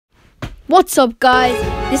What's up, guys?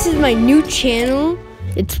 This is my new channel.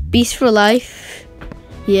 It's Beast for Life.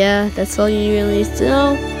 Yeah, that's all you really need to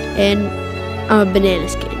know. And I'm a banana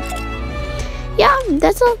skin. Yeah,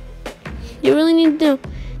 that's all you really need to know.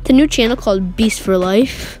 It's a new channel called Beast for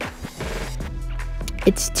Life.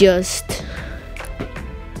 It's just,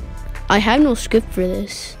 I have no script for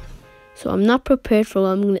this, so I'm not prepared for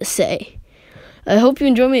what I'm gonna say. I hope you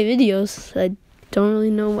enjoy my videos. I don't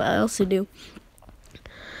really know what else to do.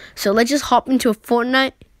 So let's just hop into a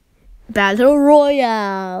Fortnite Battle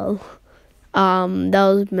Royale. That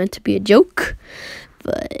was meant to be a joke,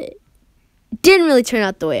 but it didn't really turn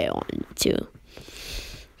out the way I wanted it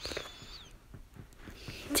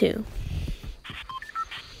to.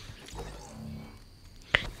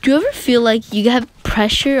 Do you ever feel like you have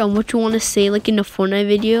pressure on what you want to say, like in a Fortnite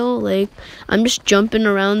video? Like, I'm just jumping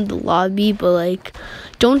around the lobby, but like,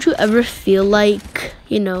 don't you ever feel like,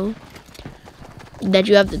 you know, that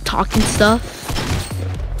you have to talk and stuff?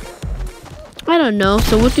 I don't know.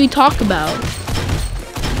 So what do we talk about?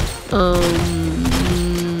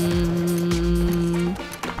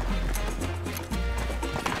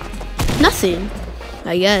 Nothing,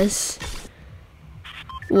 I guess.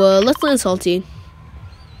 Well, let's land Salty.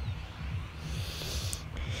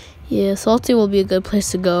 Yeah, Salty will be a good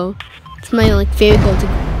place to go. It's my like favorite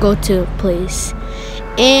go-to place.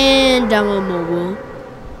 And I'm on mobile.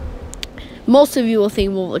 Most of you will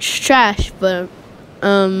think mobile is trash, but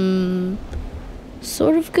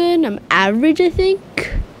sort of good. I'm average, I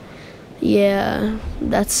think. Yeah,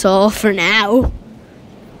 that's all for now.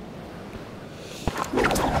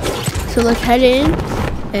 So let's head in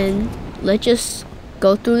and let's just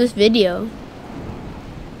go through this video.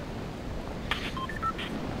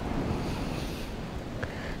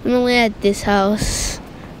 I'm gonna land at this house.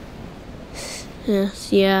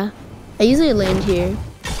 Yes, yeah. I usually land here.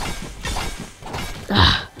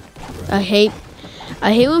 I hate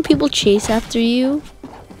when people chase after you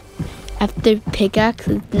after pickaxe.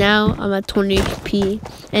 Now I'm at 20 HP,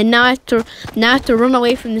 and now I have to run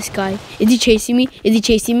away from this guy. Is he chasing me? Is he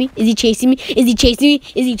chasing me? Is he chasing me? Is he chasing me?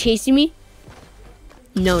 Is he chasing me?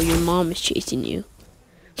 No, your mom is chasing you.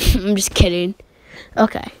 I'm just kidding.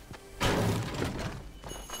 Okay.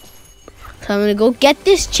 So I'm gonna go get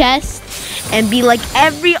this chest and be like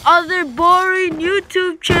every other boring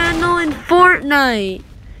YouTube channel in Fortnite.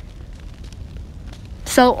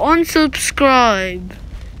 So unsubscribe,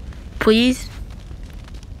 please.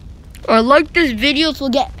 Or like this video so we'll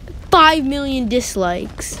get 5 million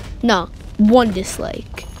dislikes. No, 1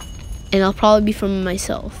 dislike. And I'll probably be from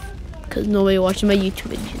myself, because nobody watches my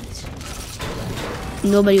YouTube videos.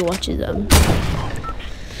 Nobody watches them.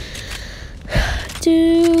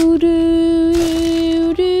 Do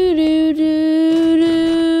do do do do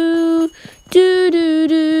do do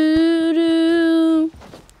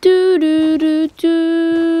do do do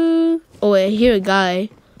do. Oh wait, I hear a guy.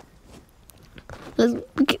 Let's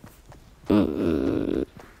get.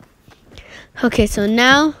 Okay, so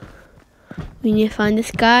now we need to find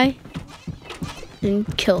this guy and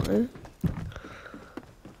kill him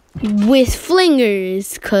with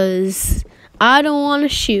flingers, cause I don't want to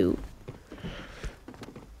shoot.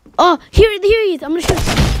 Oh, here he is. I'm gonna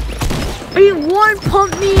shoot. Are you one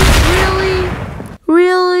pump me?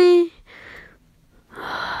 Really?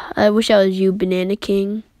 I wish I was you, Banana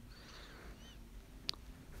King.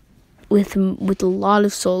 With a lot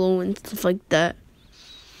of solo and stuff like that.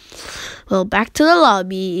 Well, back to the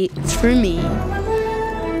lobby. It's for me.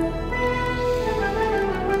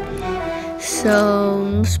 So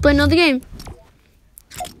let's play another game.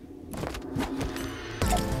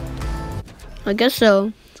 I guess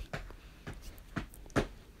so.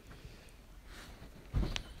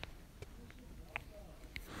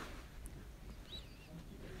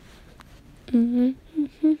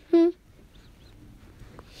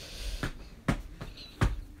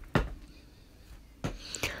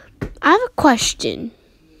 I have a question.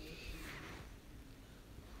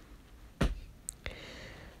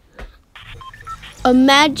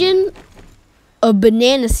 Imagine a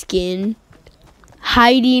banana skin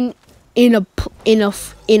hiding in a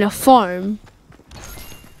farm,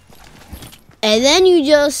 and then you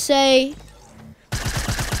just say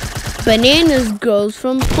bananas grows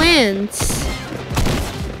from plants.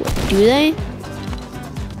 Do they?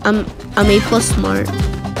 I'm A+ smart,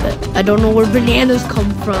 but I don't know where bananas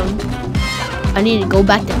come from. I need to go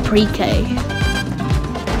back to pre-K.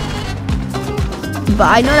 But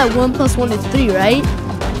I know that 1 + 1 is 3, right?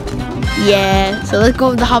 Yeah, so let's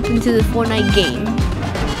go hop into the Fortnite game.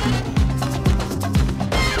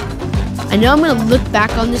 I know I'm gonna look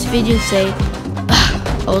back on this video and say,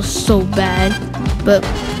 I was so bad, but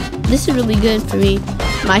this is really good for me.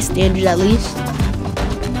 My standards, at least.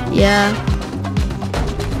 Yeah.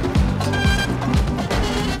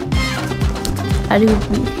 I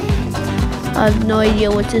have no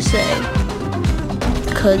idea what to say.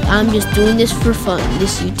 Because I'm just doing this for fun,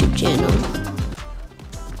 this YouTube channel.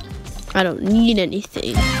 I don't need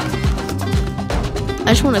anything.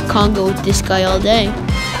 I just want to congo with this guy all day.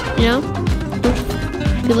 You know?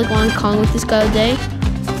 Feel like I want to congo with this guy all day.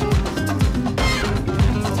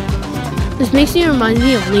 This makes me remind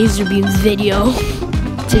me of Lazarbeam's video.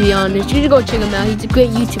 To be honest, you should go check him out. He's a great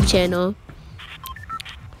YouTube channel.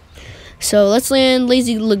 So let's land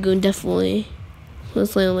Lazy Lagoon, definitely.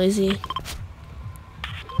 Let's land Lazy.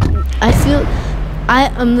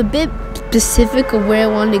 I'm a bit specific of where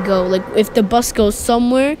I want to go. Like if the bus goes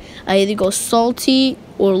somewhere, I either go Salty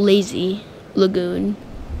or Lazy Lagoon.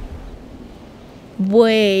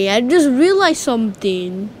 Wait, I just realized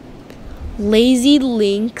something. Lazy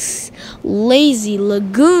Links, Lazy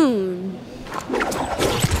Lagoon.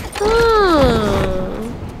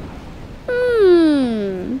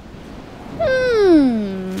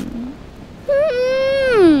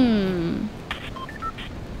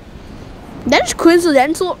 That's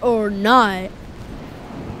coincidental or not?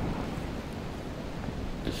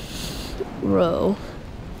 Bro.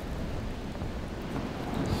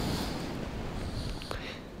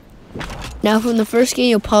 Now from the first game,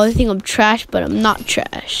 you'll probably think I'm trash, but I'm not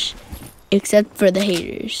trash. Except for the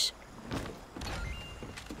haters.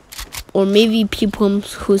 Or maybe people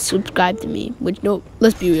who subscribe to me. Which, no,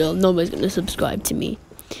 let's be real, nobody's gonna subscribe to me.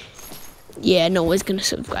 Yeah, no one's gonna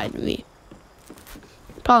subscribe to me.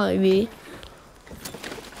 Probably me.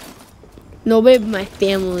 Nobody but my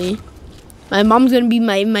family. My mom's gonna be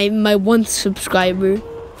my one subscriber.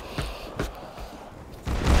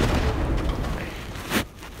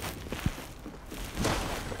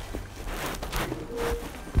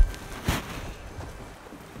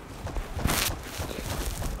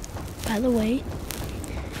 By the way,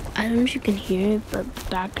 I don't know if you can hear it, but the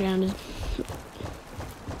background is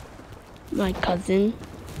my cousin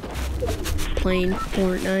playing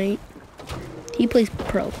Fortnite. He plays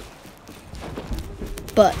pro.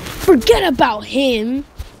 But forget about him.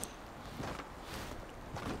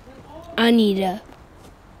 I need to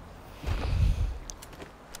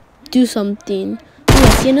do something. Oh, I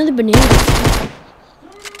see another banana.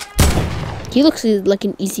 He looks like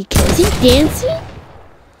an easy kill. Is he dancing?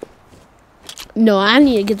 No, I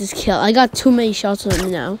need to get this kill. I got too many shots on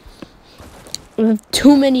him now. I have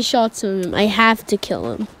too many shots on him. I have to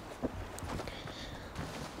kill him.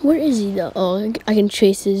 Where is he though? Oh, I can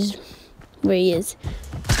trace his where he is.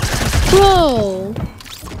 Bro,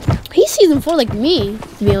 he's season 4 like me,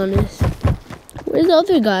 to be honest. Where's the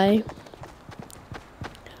other guy?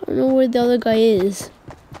 I don't know where the other guy is.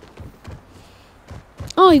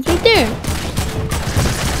 Oh, he's right there.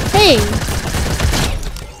 Hey.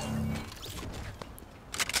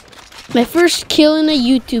 My first kill in a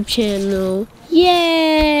YouTube channel.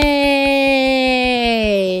 Yay!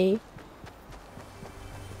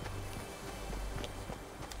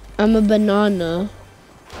 I'm a banana.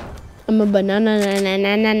 I'm a banana, na na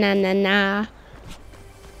na na na na na.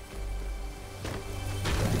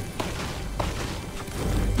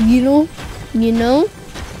 You know,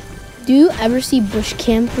 do you ever see bush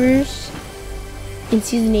campers in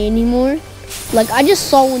Season 8 anymore? Like, I just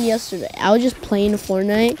saw one yesterday. I was just playing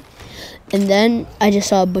Fortnite, and then I just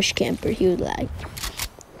saw a bush camper. He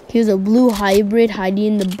was a blue hybrid hiding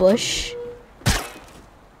in the bush,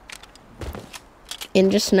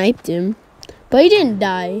 and just sniped him. But he didn't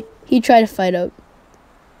die. He tried to fight up.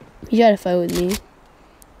 He tried to fight with me.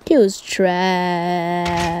 He was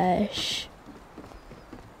trash.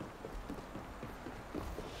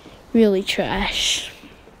 Really trash.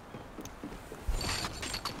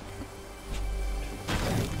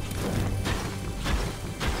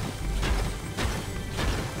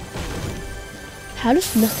 How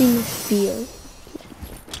does nothingness feel?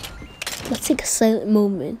 Let's take a silent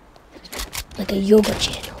moment. Like a yoga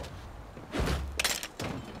channel.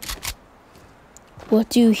 What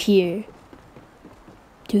do you hear?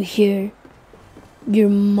 Do you hear your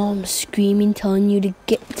mom screaming, telling you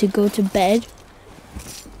to go to bed?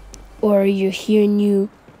 Or you're hearing you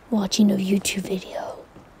watching a YouTube video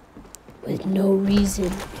with no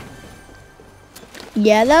reason?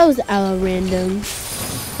 Yeah, that was random.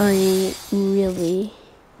 I really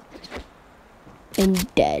am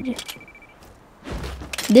dead.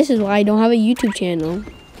 This is why I don't have a YouTube channel.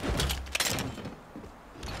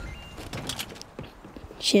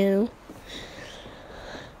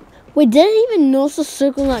 Wait, did I even notice the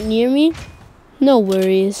circle not near me? No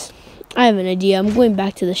worries. I have an idea. I'm going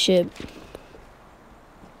back to the ship.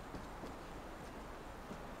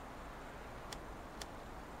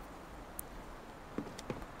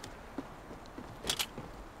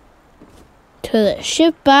 To the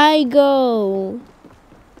ship I go.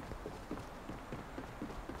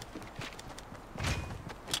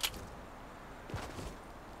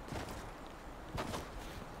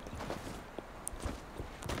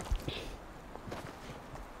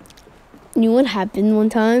 You know what happened one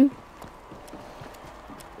time?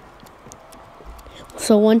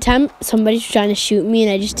 So one time somebody was trying to shoot me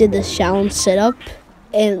and I just did this challenge setup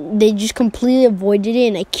and they just completely avoided it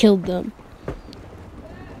and I killed them.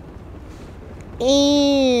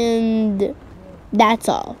 And that's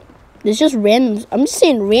all. It's just random. I'm just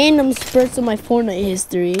saying random spurts of my Fortnite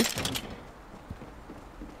history.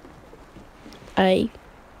 I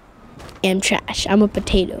am trash. I'm a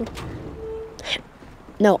potato.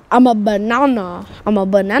 No, I'm a banana. I'm a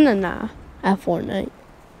banana at Fortnite.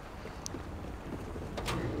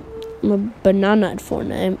 I'm a banana at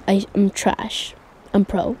Fortnite. I'm trash. I'm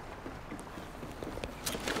pro.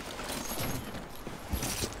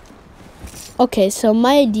 Okay, so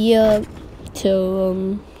my idea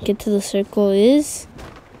to get to the circle is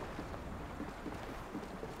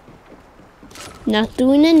not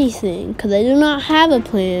doing anything because I do not have a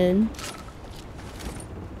plan.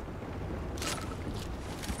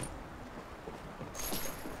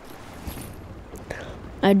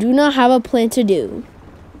 I do not have a plan to do.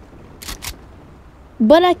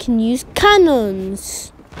 But I can use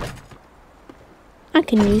cannons. I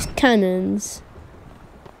can use cannons.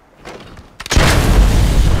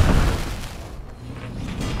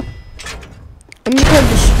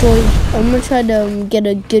 I'm gonna try to get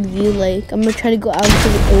a good view. Like, I'm gonna try to go out into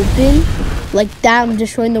the open. Like that, I'm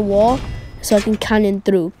destroying the wall so I can cannon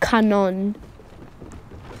through. Cannon.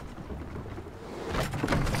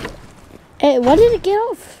 Hey, why did it get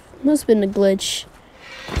off? Must have been a glitch.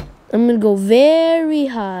 I'm gonna go very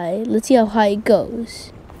high. Let's see how high it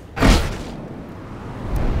goes.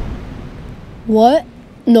 What?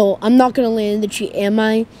 No, I'm not gonna land in the tree, am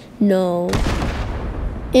I? No.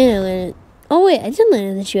 And I landed. Oh wait, I did land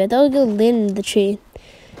in the tree. I thought I was gonna land in the tree.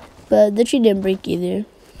 But the tree didn't break either.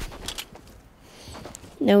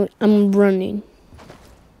 Now I'm running.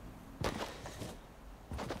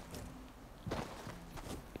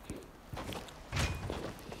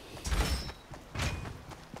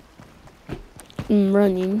 I'm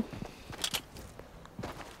running.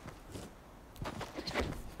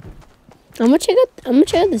 I'm gonna check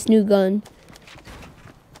out this new gun.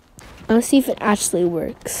 I'll see if it actually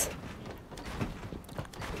works.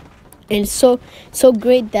 And it's so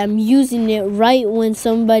great that I'm using it right when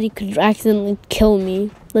somebody could accidentally kill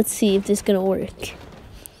me. Let's see if this is gonna work.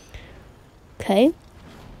 Okay.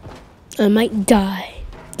 I might die.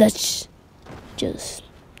 Let's just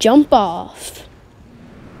jump off.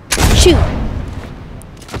 Shoot.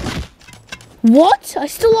 What? I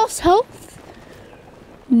still lost health?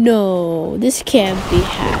 No, this can't be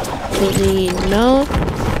happening. No,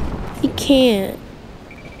 it can't.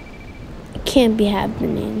 It can't be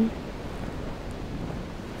happening.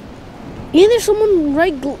 Yeah, there's someone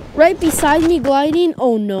right beside me gliding.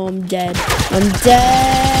 Oh no, I'm dead. I'm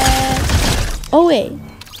dead. Oh wait,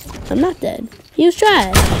 I'm not dead. He was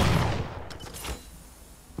trash.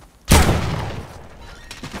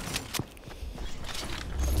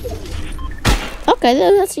 Okay,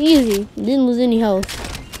 that's easy. Didn't lose any health.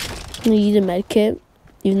 I'm gonna use a med kit,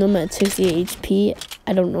 even though I'm at 68 HP.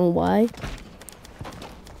 I don't know why.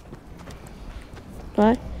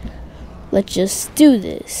 Alright, let's just do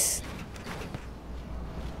this.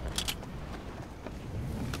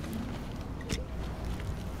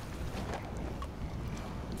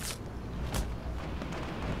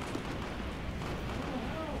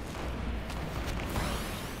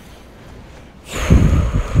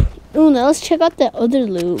 Oh, now let's check out that other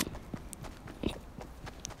loot.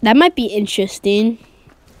 That might be interesting.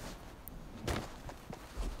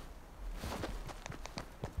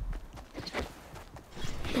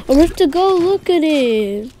 Oh, where to go? Look at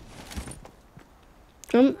it.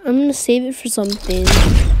 I'm gonna save it for something.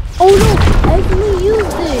 Oh no! I actually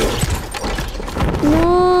used it.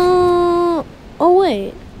 No. Oh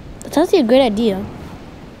wait, that's actually a great idea.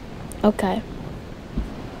 Okay.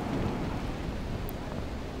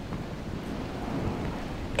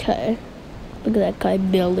 Okay. Look at that guy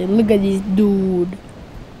building. Look at this dude.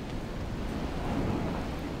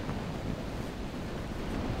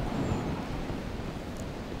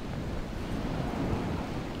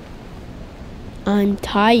 I'm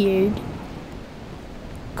tired.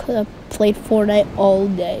 Cause I played Fortnite all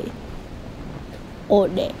day. All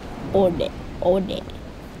day. All day. All day.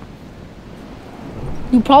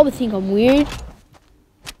 You probably think I'm weird.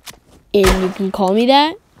 And you can call me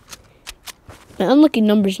that. I'm looking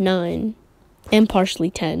numbers 9. And partially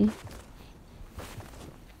 10.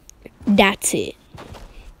 That's it.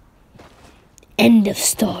 End of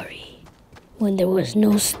story. When there was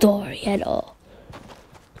no story at all.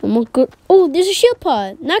 I'm gonna go. Oh, there's a shield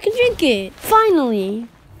pot. Now I can drink it. Finally.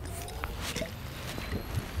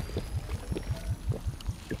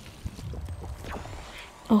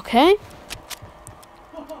 Okay.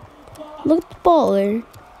 Look at the baller.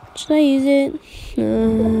 Should I use it?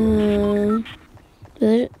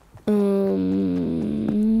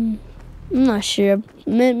 I'm not sure.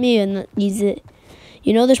 Maybe I'll not use it.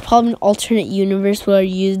 You know, there's probably an alternate universe where I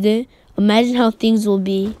used it. Imagine how things will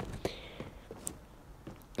be.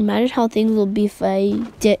 Imagine how things will be if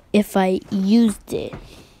I used it.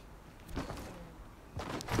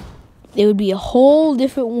 It would be a whole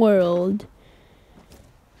different world.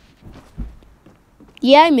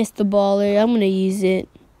 Yeah, I missed the baller. I'm gonna use it.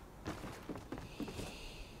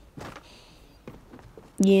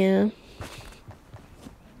 Yeah.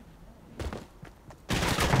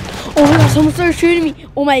 Oh my god, someone started shooting me.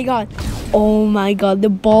 Oh my god. Oh my god, the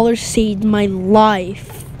baller saved my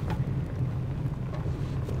life.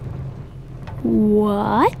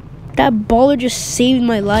 What? That baller just saved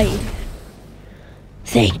my life.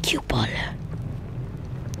 Thank you, baller.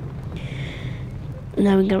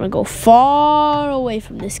 Now we're gonna go far away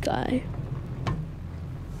from this guy.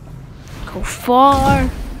 Go far,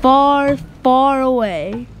 far, far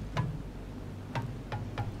away.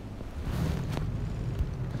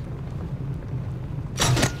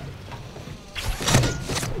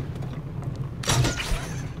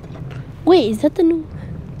 Wait, is that the new...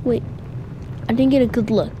 Wait, I didn't get a good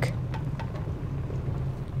look.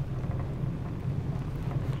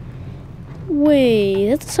 Wait,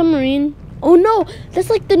 that's a submarine. Oh no, that's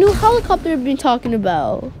like the new helicopter I've been talking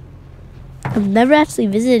about. I've never actually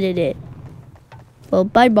visited it. Well,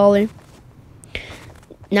 bye, baller.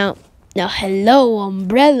 Now, hello,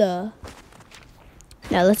 umbrella.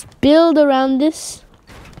 Now let's build around this.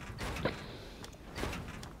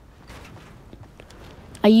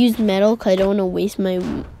 I used metal because I don't want to waste my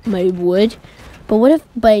wood. But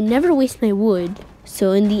I never waste my wood.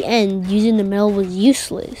 So in the end, using the metal was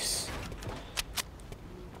useless.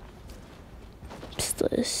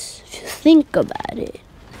 Useless, if you think about it.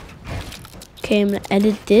 Okay, I'm gonna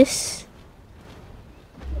edit this.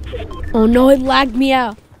 Oh no, it lagged me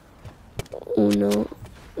out. Oh no.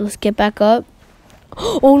 Let's get back up.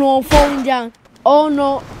 Oh no, I'm falling down. Oh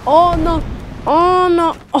no. Oh no. Oh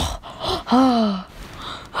no. Oh.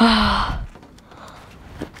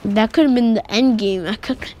 That could have been the end game. I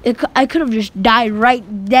could have just died right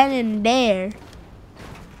then and there.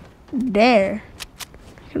 There.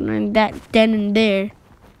 I could have done that then and there.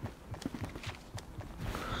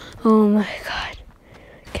 Oh my god.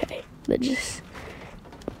 Okay, let's just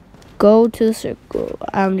go to the circle.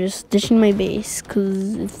 I'm just ditching my base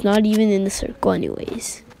because it's not even in the circle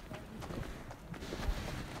anyways.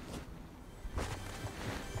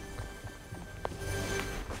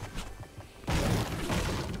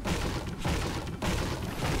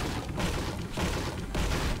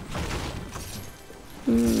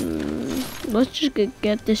 Let's just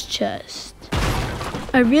get this chest.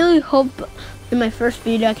 I really hope in my first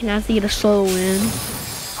video I can actually get a solo win.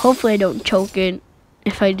 Hopefully I don't choke it.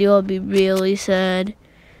 If I do, I'll be really sad.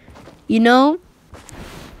 You know,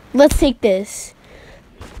 let's take this.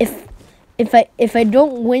 If I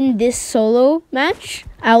don't win this solo match,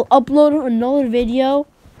 I'll upload another video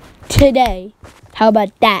today. How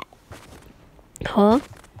about that? Huh?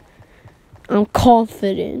 I'm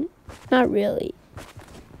confident. Not really.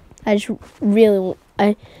 I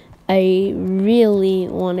really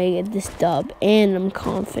want to get this dub, and I'm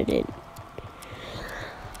confident.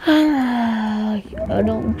 I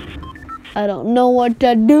don't know what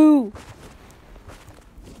to do.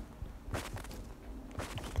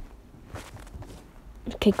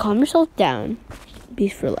 Okay, calm yourself down.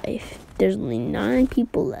 Beast for life. There's only 9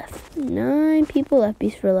 people left. 9 people left,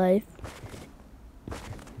 Beast for life.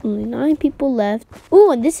 Only 9 people left.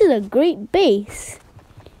 Ooh, and this is a great base.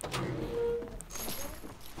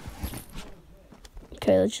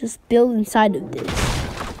 Okay, let's just build inside of this.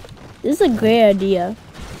 This is a great idea.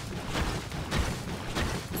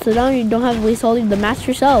 So now you don't have to waste all of the mats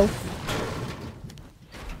yourself.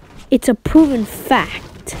 It's a proven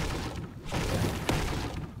fact.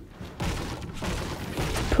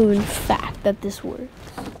 Proven fact that this works.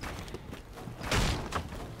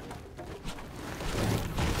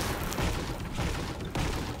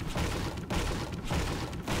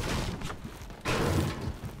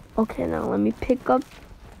 Okay, now let me pick up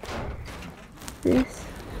this.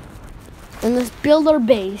 And let's build our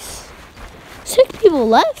base. 6 people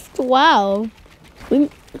left? Wow.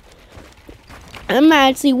 I might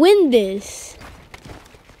actually win this.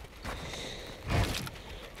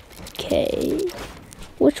 Okay.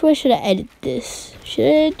 Which way should I edit this? Should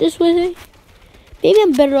I edit this way? Maybe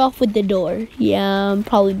I'm better off with the door. Yeah, I'm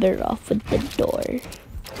probably better off with the door.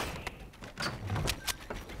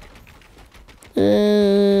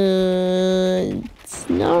 It's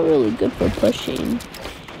not really good for pushing.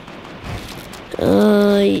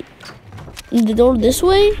 The door this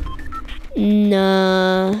way?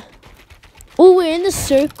 Nah. Oh, we're in the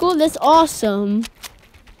circle? That's awesome.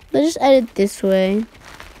 Let's just edit this way.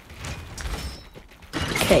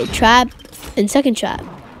 Okay, trap and second trap.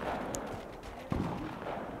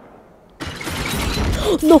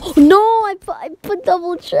 No, I put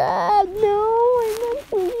double trap. No, I meant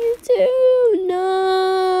for you too.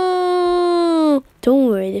 No. Don't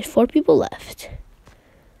worry, there's 4 people left.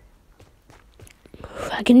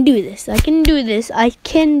 I can do this. I can do this. I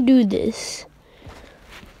can do this.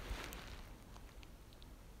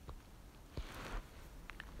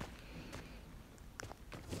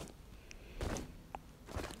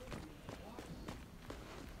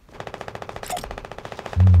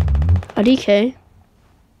 IDK.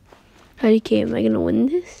 IDK, am I gonna win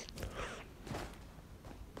this?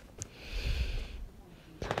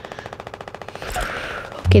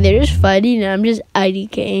 Okay, they're just fighting and I'm just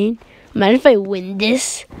IDKing. Imagine if I win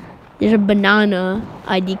this. There's a banana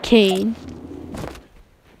IDKing.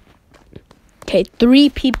 Okay, 3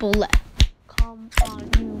 people left. Come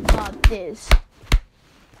on, you got this.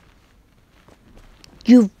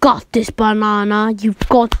 You've got this, banana. You've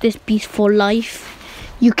got this, Beast for Life.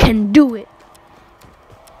 You can do it.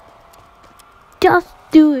 Just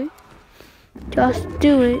do it. Just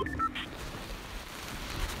do it.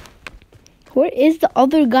 Where is the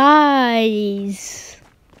other guys?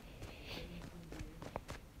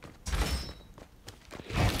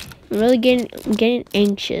 I'm really getting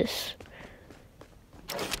anxious.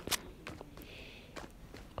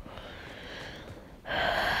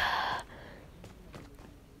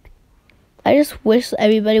 I just wish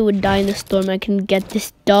everybody would die in the storm. I can get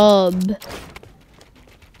this dub.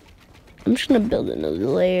 I'm just gonna build another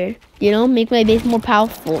layer. You know, make my base more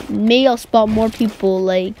powerful. Maybe I'll spot more people,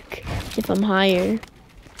 like, if I'm higher.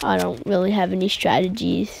 I don't really have any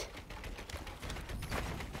strategies.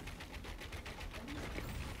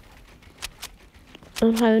 I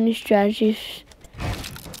don't have any strategies.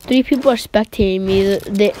 3 people are spectating me.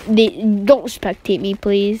 They don't spectate me,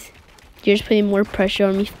 please. You're just putting more pressure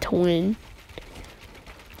on me to win.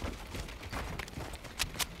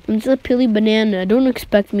 I'm just a purely banana. Don't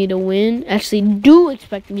expect me to win. Actually, do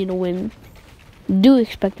expect me to win. Do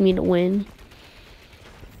expect me to win.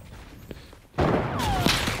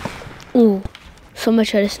 Ooh, someone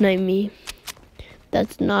tried to snipe me.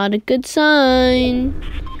 That's not a good sign.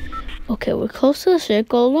 Okay, we're close to the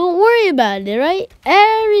circle. Don't worry about it, right?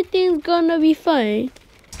 Everything's gonna be fine.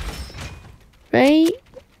 Right?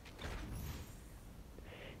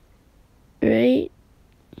 Right?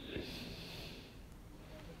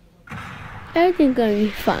 Everything's gonna be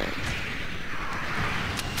fine.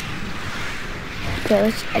 Okay,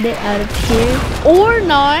 let's edit out of here. Or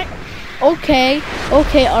not. Okay,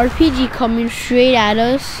 RPG coming straight at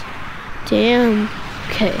us. Damn.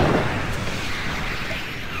 Okay.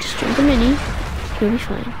 Just drink a mini. You'll be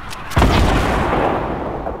fine.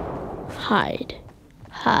 Hide.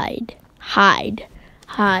 Hide. Hide.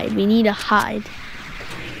 Hide. We need to hide.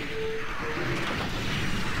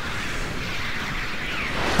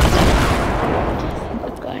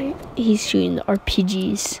 He's shooting the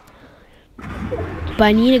RPGs. But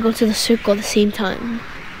I need to go to the circle at the same time.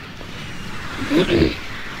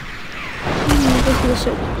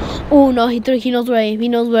 Oh no, he knows where I am. He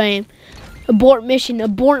knows where I am. Abort mission,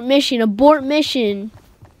 abort mission, abort mission.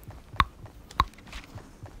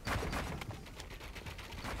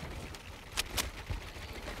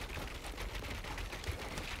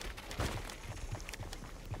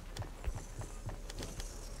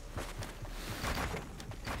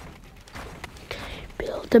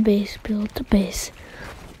 Build the base.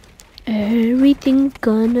 Everything's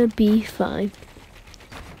gonna be fine.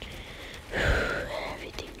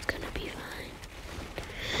 Everything's gonna be fine.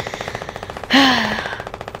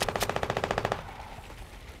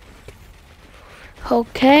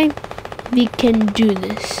 Okay, we can do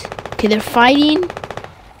this. Okay, they're fighting.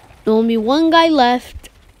 There's only one guy left.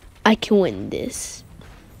 I can win this.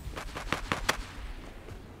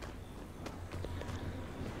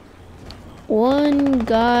 One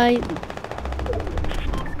guy,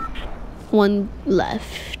 one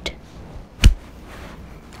left.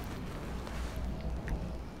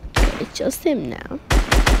 It's just him now.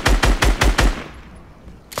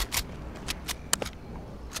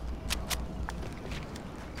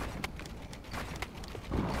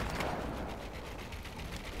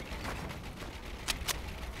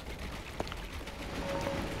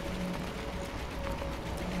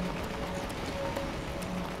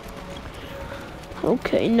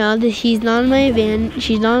 Okay, now that she's not my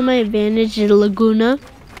advantage, is Laguna.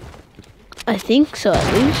 I think so,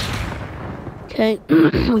 at least. Okay,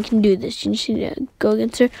 we can do this. You just need to go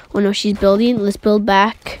against her. Oh no, she's building. Let's build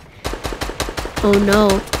back. Oh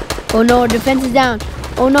no. Oh no, our defense is down.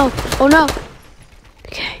 Oh no. Oh no.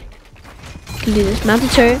 Okay. We can do this. Mount the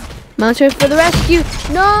turret. Mount the turret for the rescue.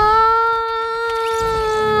 No!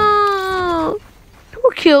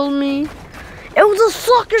 Who killed me? It was a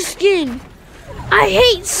soccer skin. I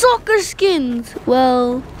hate soccer skins.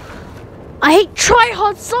 Well, I hate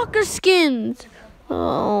tryhard soccer skins.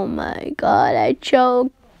 Oh my god, I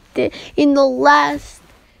choked it in the last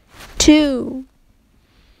two.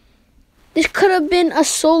 This could have been a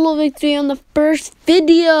solo victory on the first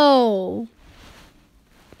video.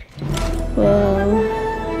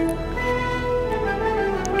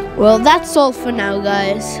 Well, that's all for now,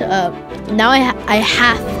 guys. Now I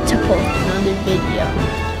have to post another video.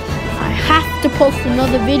 I have to post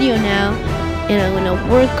another video now, and I'm gonna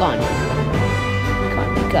work on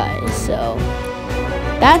it, guys. So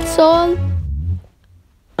that's all,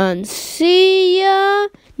 and see ya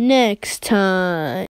next time.